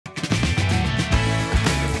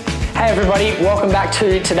Hey everybody, welcome back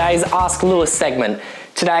to today's Ask Lewis segment.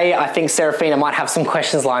 Today, I think Serafina might have some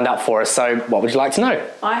questions lined up for us, so what would you like to know?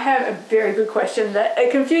 I have a very good question that it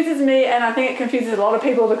confuses me, and I think it confuses a lot of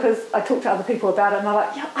people because I talk to other people about it and they're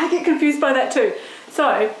like, yeah, I get confused by that too.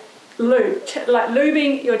 So, lube, like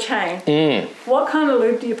lubing your chain. What kind of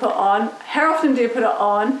lube do you put on? How often do you put it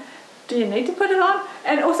on? Do you need to put it on?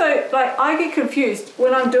 And also, like, I get confused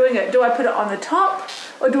when I'm doing it. Do I put it on the top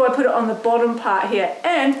or do I put it on the bottom part here?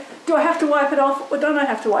 And do I have to wipe it off or don't I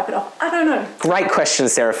have to wipe it off? I don't know. Great question,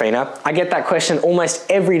 Serafina. I get that question almost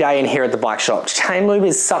every day in here at the bike shop. Chain lube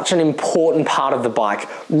is such an important part of the bike.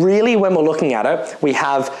 Really, when we're looking at it, we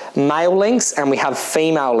have male links and we have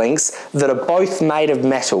female links that are both made of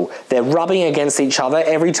metal. They're rubbing against each other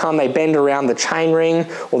every time they bend around the chain ring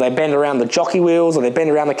or they bend around the jockey wheels or they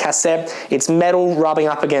bend around the cassette. It's metal rubbing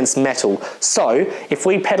up against metal. So if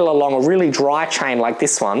we pedal along a really dry chain like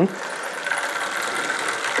this one,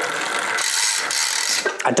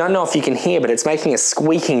 I don't know if you can hear, but it's making a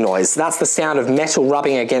squeaking noise. That's the sound of metal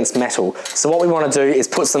rubbing against metal. So what we want to do is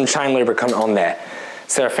put some chain lubricant on there.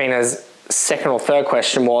 Serafina's second or third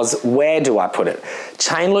question was, where do I put it?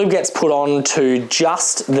 Chain lube gets put on to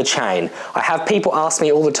just the chain. I have people ask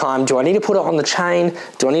me all the time, do I need to put it on the chain?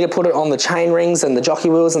 Do I need to put it on the chain rings and the jockey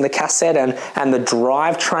wheels and the cassette and the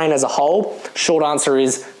drivetrain as a whole? Short answer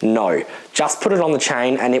is no. Just put it on the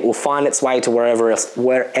chain and it will find its way to wherever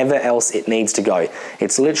else it needs to go.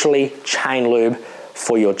 It's literally chain lube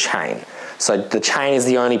for your chain. So the chain is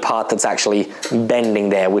the only part that's actually bending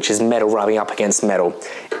there, which is metal rubbing up against metal.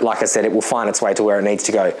 Like I said, it will find its way to where it needs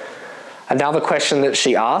to go. Another question that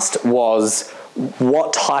she asked was,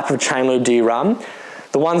 what type of chain lube do you run?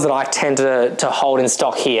 The ones that I tend to hold in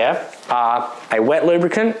stock here are a wet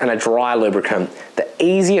lubricant and a dry lubricant. The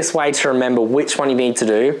easiest way to remember which one you need to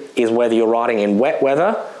do is whether you're riding in wet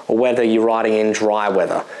weather or whether you're riding in dry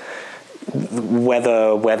weather. Weather,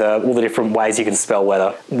 all the different ways you can spell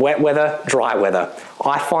weather. Wet weather, dry weather.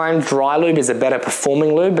 I find dry lube is a better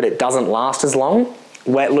performing lube, but it doesn't last as long.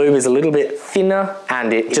 Wet lube is a little bit thinner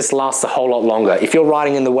and it just lasts a whole lot longer. If you're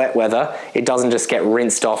riding in the wet weather, it doesn't just get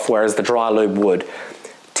rinsed off, whereas the dry lube would.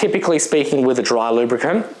 Typically speaking, with a dry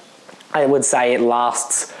lubricant, I would say it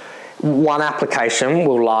lasts, one application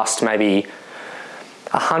will last maybe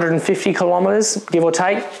 150 kilometers, give or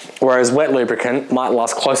take, whereas wet lubricant might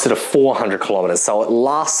last closer to 400 kilometers. So it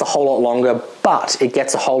lasts a whole lot longer, but it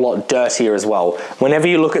gets a whole lot dirtier as well. Whenever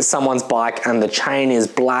you look at someone's bike and the chain is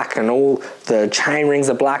black and all the chain rings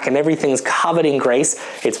are black and everything's covered in grease,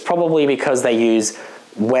 it's probably because they use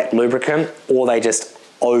wet lubricant or they just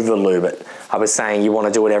over lube it. I was saying you want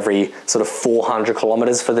to do it every sort of 400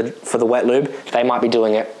 kilometers for the wet lube. They might be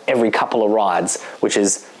doing it every couple of rides, which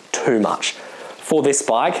is too much. For this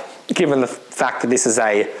bike, given the fact that this is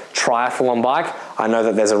a triathlon bike, I know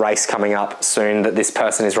that there's a race coming up soon that this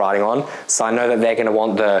person is riding on, so I know that they're going to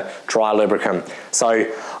want the dry lubricant.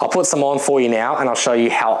 So I'll put some on for you now and I'll show you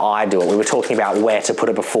how I do it. We were talking about where to put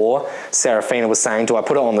it before. Serafina was saying, do I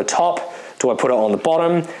put it on the top? Do I put it on the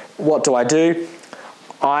bottom? What do I do?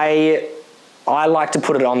 I like to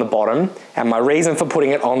put it on the bottom, and my reason for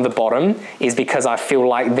putting it on the bottom is because I feel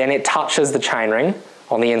like then it touches the chainring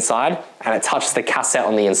on the inside and it touches the cassette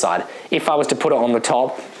on the inside. If I was to put it on the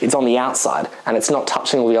top, it's on the outside and it's not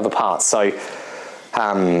touching all the other parts. So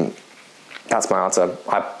that's my answer.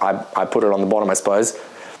 I put it on the bottom, I suppose.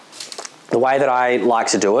 The way that I like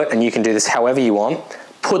to do it, and you can do this however you want,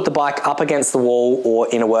 put the bike up against the wall or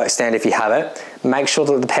in a work stand if you have it. Make sure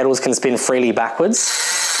that the pedals can spin freely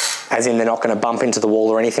backwards, as in they're not going to bump into the wall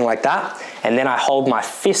or anything like that. And then I hold my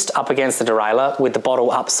fist up against the derailleur with the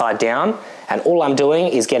bottle upside down, and all I'm doing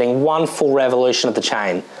is getting one full revolution of the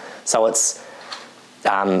chain. So it's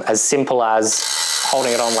as simple as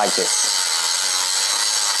holding it on like this.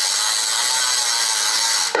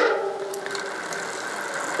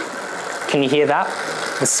 Can you hear that?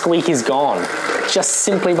 The squeak is gone, just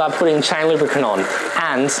simply by putting chain lubricant on.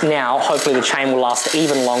 And now, hopefully the chain will last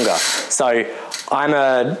even longer. So I'm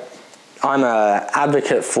a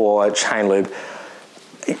advocate for chain lube.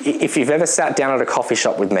 If you've ever sat down at a coffee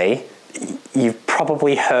shop with me, you've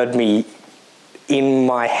probably heard me in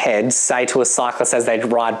my head say to a cyclist as they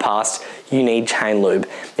ride past, you need chain lube.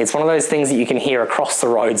 It's one of those things that you can hear across the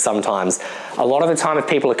road sometimes. A lot of the time if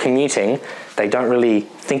people are commuting, they don't really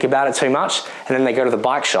think about it too much, and then they go to the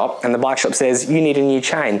bike shop and the bike shop says, you need a new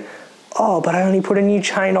chain. Oh, but I only put a new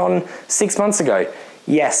chain on 6 months ago.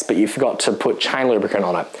 Yes, but you forgot to put chain lubricant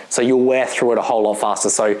on it. So you'll wear through it a whole lot faster.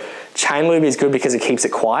 So chain lube is good because it keeps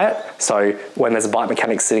it quiet. So when there's a bike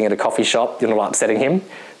mechanic sitting at a coffee shop, you're not upsetting him.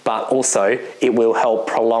 But also it will help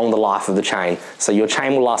prolong the life of the chain. So your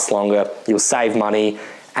chain will last longer, you'll save money,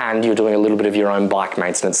 and you're doing a little bit of your own bike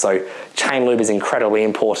maintenance. So chain lube is incredibly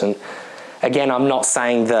important. Again, I'm not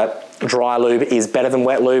saying that dry lube is better than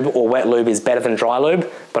wet lube or wet lube is better than dry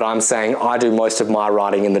lube, but I'm saying I do most of my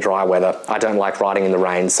riding in the dry weather. I don't like riding in the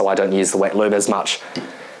rain, so I don't use the wet lube as much.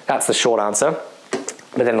 That's the short answer.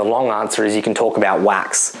 But then the long answer is you can talk about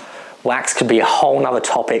wax. Wax could be a whole nother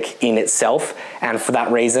topic in itself, and for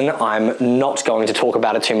that reason, I'm not going to talk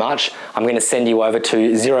about it too much. I'm going to send you over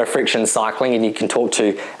to Zero Friction Cycling, and you can talk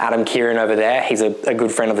to Adam Kieran over there. He's a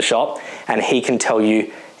good friend of the shop, and he can tell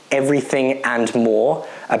you everything and more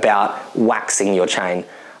about waxing your chain.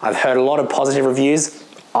 I've heard a lot of positive reviews.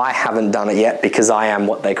 I haven't done it yet because I am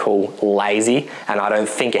what they call lazy, and I don't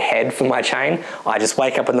think ahead for my chain. I just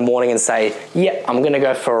wake up in the morning and say, yep, I'm gonna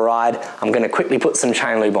go for a ride. I'm gonna quickly put some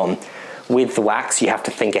chain lube on. With the wax, you have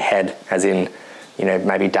to think ahead, as in, you know,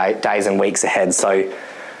 maybe days and weeks ahead. So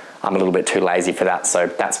I'm a little bit too lazy for that. So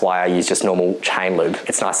that's why I use just normal chain lube.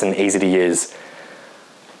 It's nice and easy to use.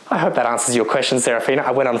 I hope that answers your question, Serafina.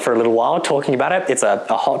 I went on for a little while talking about it. It's a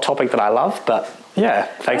hot topic that I love, but yeah,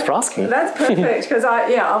 thanks for asking. That's perfect, because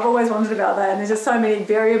I've always wondered about that, and there's just so many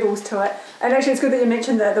variables to it. And actually it's good that you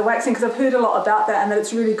mentioned the waxing, because I've heard a lot about that, and that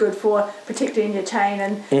it's really good for protecting your chain,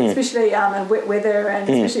 and especially in wet weather, and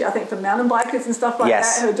especially I think for mountain bikers and stuff like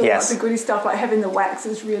that who do lots of goody stuff, like having the wax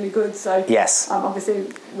is really good. So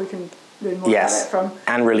obviously we can learn more about that from.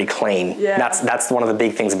 And really clean. Yeah. That's one of the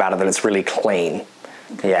big things about it, that it's really clean.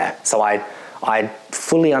 Okay. Yeah, so I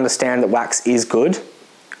fully understand that wax is good.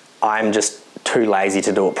 I'm just too lazy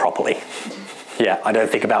to do it properly. Yeah, I don't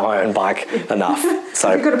think about my own bike enough.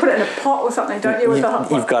 So you've got to put it in a pot or something, don't you? With the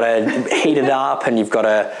hot you've got to heat it up, and you've got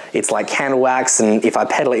to, it's like candle wax, and if I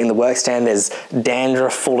pedal it in the work stand, there's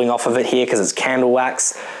dandruff falling off of it here because it's candle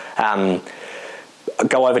wax.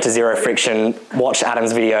 Go over to Zero Friction, watch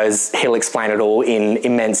Adam's videos. He'll explain it all in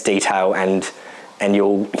immense detail, and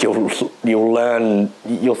you'll learn.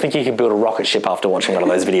 You'll think you could build a rocket ship after watching one of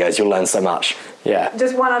those videos. You'll learn so much. Yeah.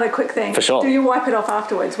 Just one other quick thing. For sure. Do you wipe it off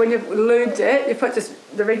afterwards? When you've lubed it, you put just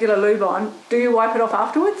the regular lube on, do you wipe it off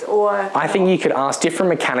afterwards, or? I think you could ask different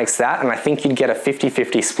mechanics that, and I think you'd get a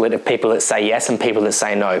 50-50 split of people that say yes and people that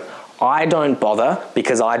say no. I don't bother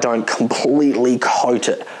because I don't completely coat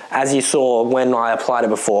it. As you saw when I applied it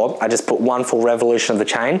before, I just put one full revolution of the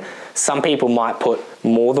chain. Some people might put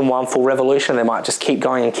more than one full revolution. They might just keep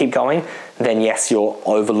going and keep going. Then yes, you're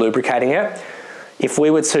over lubricating it. If we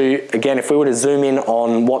were to zoom in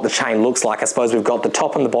on what the chain looks like, I suppose we've got the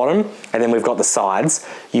top and the bottom, and then we've got the sides.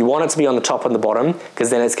 You want it to be on the top and the bottom, because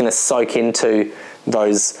then it's going to soak into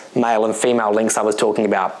those male and female links I was talking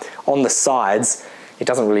about. On the sides, it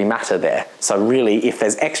doesn't really matter there. So really, if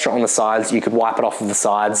there's extra on the sides, you could wipe it off of the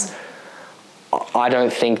sides. I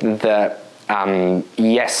don't think that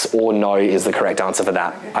yes or no is the correct answer for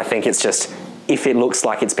that. I think it's just, if it looks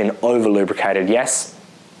like it's been over lubricated, yes.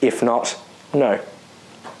 If not, no.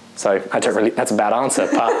 So I don't really, that's a bad answer,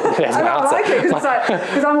 but there's my answer. I like it,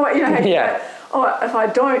 because I'm what, you know, if I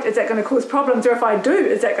don't, is that going to cause problems? Or if I do,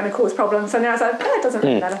 is that going to cause problems? So now it's like, it doesn't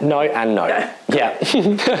really matter. No and no. Yeah.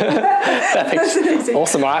 Perfect.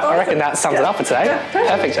 Awesome. All right. I reckon that sums it up for today.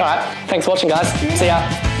 Perfect. All right. Thanks for watching, guys. See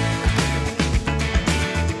ya.